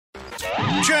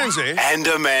Jonesy and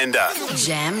Amanda.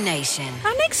 Jam Nation.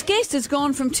 Our next guest has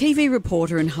gone from TV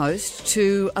reporter and host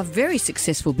to a very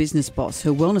successful business boss.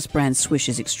 Her wellness brand Swish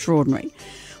is extraordinary.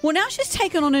 Well, now she's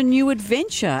taken on a new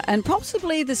adventure, and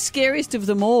possibly the scariest of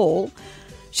them all,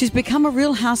 she's become a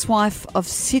real housewife of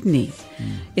Sydney.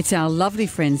 It's our lovely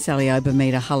friend Sally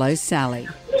OBERMEDER. Hello, Sally.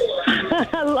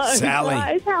 Hello, Sally.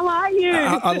 guys. How are you?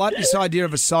 I like this idea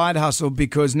of a side hustle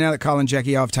because now that Kyle and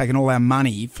Jackie have taken all our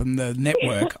money from the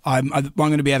network, I'm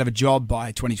going to be out of a job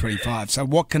by 2025. So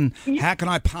how can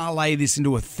I parlay this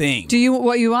into a thing?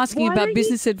 Were you asking about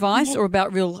business advice or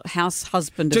about real house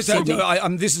husband of Sydney?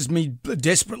 This is me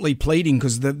desperately pleading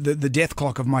because the death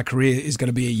clock of my career is going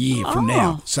to be a year from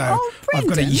now. So I've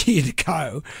got a year to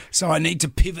go. So I need to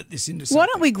pivot this into something. Why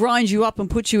don't we grind you up and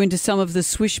put you into some of the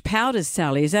Swish powders,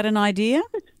 Sally? Is that an idea?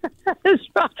 That's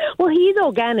right. Well, he's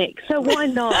organic, so why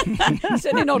not?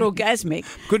 Certainly not orgasmic.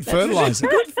 Good fertiliser.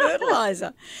 Good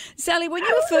fertiliser. Sally, when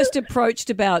you were first approached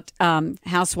about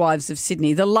Housewives of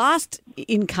Sydney, the last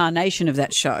incarnation of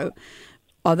that show,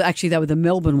 actually they were the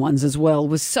Melbourne ones as well,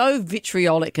 was so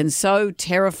vitriolic and so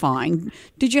terrifying.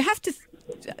 Did you have to,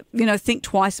 think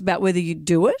twice about whether you'd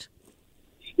do it?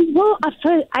 Well,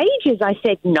 for ages I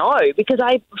said no because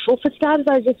for starters,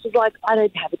 I just was like, I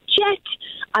don't have a jet,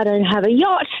 I don't have a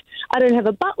yacht, I don't have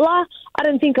a butler, I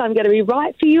don't think I'm going to be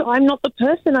right for you. I'm not the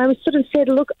person. I was sort of said,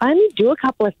 look, I only do a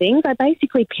couple of things. I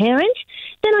basically parent,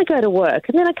 then I go to work,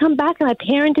 and then I come back and I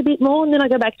parent a bit more, and then I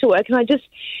go back to work, and I just,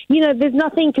 there's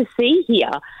nothing to see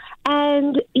here.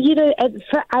 And,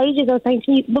 for ages I was saying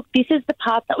to me, look, this is the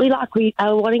path that we like. We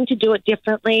are wanting to do it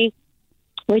differently.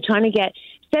 We're trying to get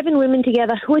 7 women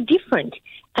together who are different,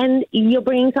 and you're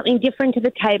bringing something different to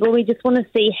the table. We just want to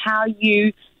see how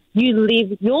you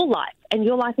live your life, and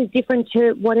your life is different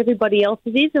to what everybody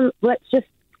else's is, and let's just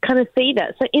kind of see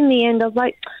that. So in the end, I was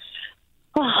like,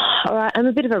 all right, I'm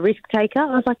a bit of a risk taker.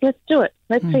 I was like, let's do it.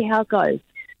 Let's see how it goes.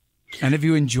 And have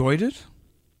you enjoyed it?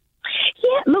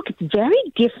 Yeah, look, it's very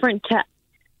different to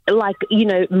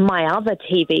my other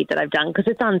TV that I've done because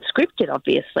it's unscripted,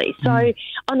 obviously. So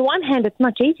on one hand, it's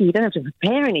much easier. You don't have to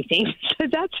prepare anything. So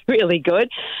that's really good.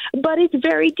 But it's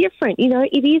very different.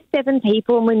 It is 7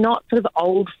 people and we're not sort of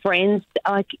old friends.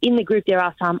 Like in the group, there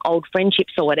are some old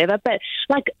friendships or whatever, but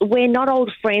we're not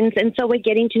old friends. And so we're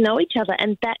getting to know each other,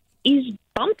 and that is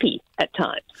bumpy at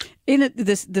times. In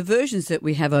the versions that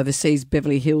we have overseas,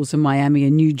 Beverly Hills and Miami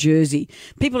and New Jersey,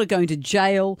 people are going to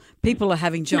jail. People are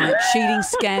having giant cheating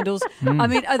scandals. I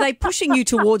mean, are they pushing you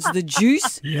towards the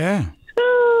juice? Yeah.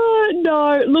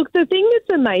 No, look, the thing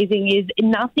that's amazing is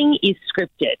nothing is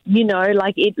scripted.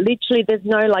 It literally, there's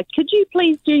no could you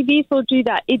please do this or do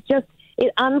that? It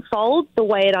unfolds the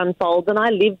way it unfolds, and I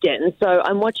lived it. And so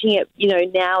I'm watching it,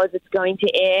 now as it's going to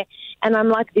air, and I'm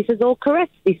like, this is all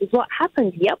correct. This is what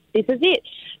happened. Yep, this is it.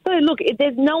 So look,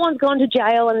 there's no one's gone to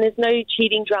jail, and there's no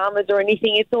cheating dramas or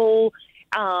anything. It's all,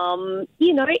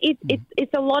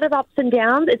 it's a lot of ups and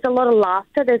downs. It's a lot of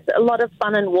laughter. There's a lot of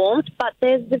fun and warmth, but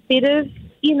there's a bit of,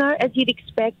 as you'd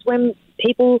expect when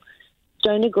people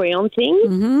don't agree on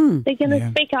things, they're going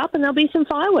to speak up and there'll be some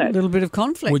fireworks. A little bit of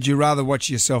conflict. Would you rather watch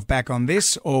yourself back on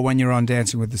this or when you're on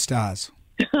Dancing with the Stars?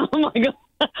 Oh, my God.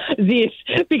 This,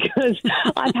 because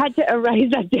I've had to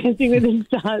erase that Dancing with the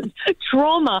Stars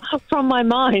trauma from my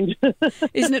mind.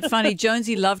 Isn't it funny?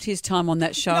 Jonesy loved his time on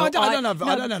that show. No, I don't know.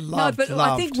 No, but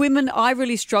I think I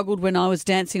really struggled when I was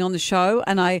dancing on the show,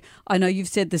 and I know you've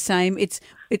said the same.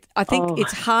 I think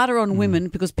it's harder on women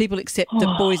because people accept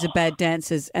that boys are bad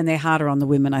dancers, and they're harder on the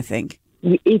women, I think.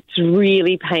 It's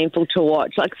really painful to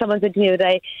watch. Like someone said to me the other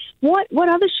day, what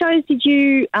other shows did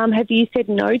you have you said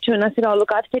no to? And I said,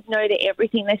 I've said no to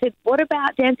everything. They said, what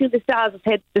about Dancing with the Stars? I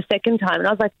said the second time. And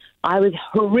I was like, I was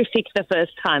horrific the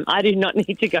first time. I do not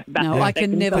need to go back. No, I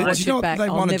can never watch it back. They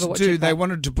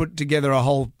wanted to put together a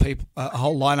whole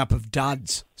lineup of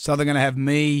duds. So they're going to have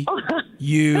me,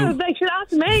 you. They should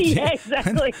ask me. Yeah,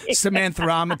 exactly. Samantha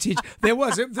Armitage. There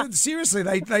was seriously.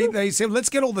 They said let's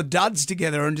get all the duds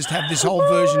together and just have this whole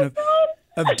version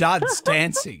of duds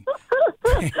dancing.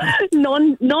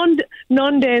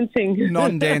 Non-dancing.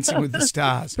 Non-dancing with the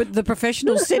stars. But the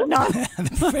professionals said no.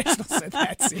 The professionals said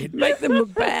that's it. Make them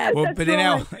look bad. Well, but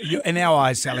in our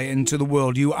eyes, Sally, and to the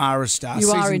world, you are a star.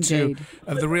 You are Season indeed. 2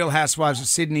 of The Real Housewives of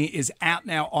Sydney is out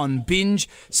now on Binge.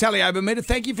 Sally OBERMEDER,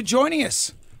 thank you for joining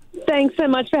us. Thanks so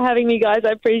much for having me, guys.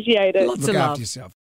 I appreciate it. Lots Look of after love. yourself.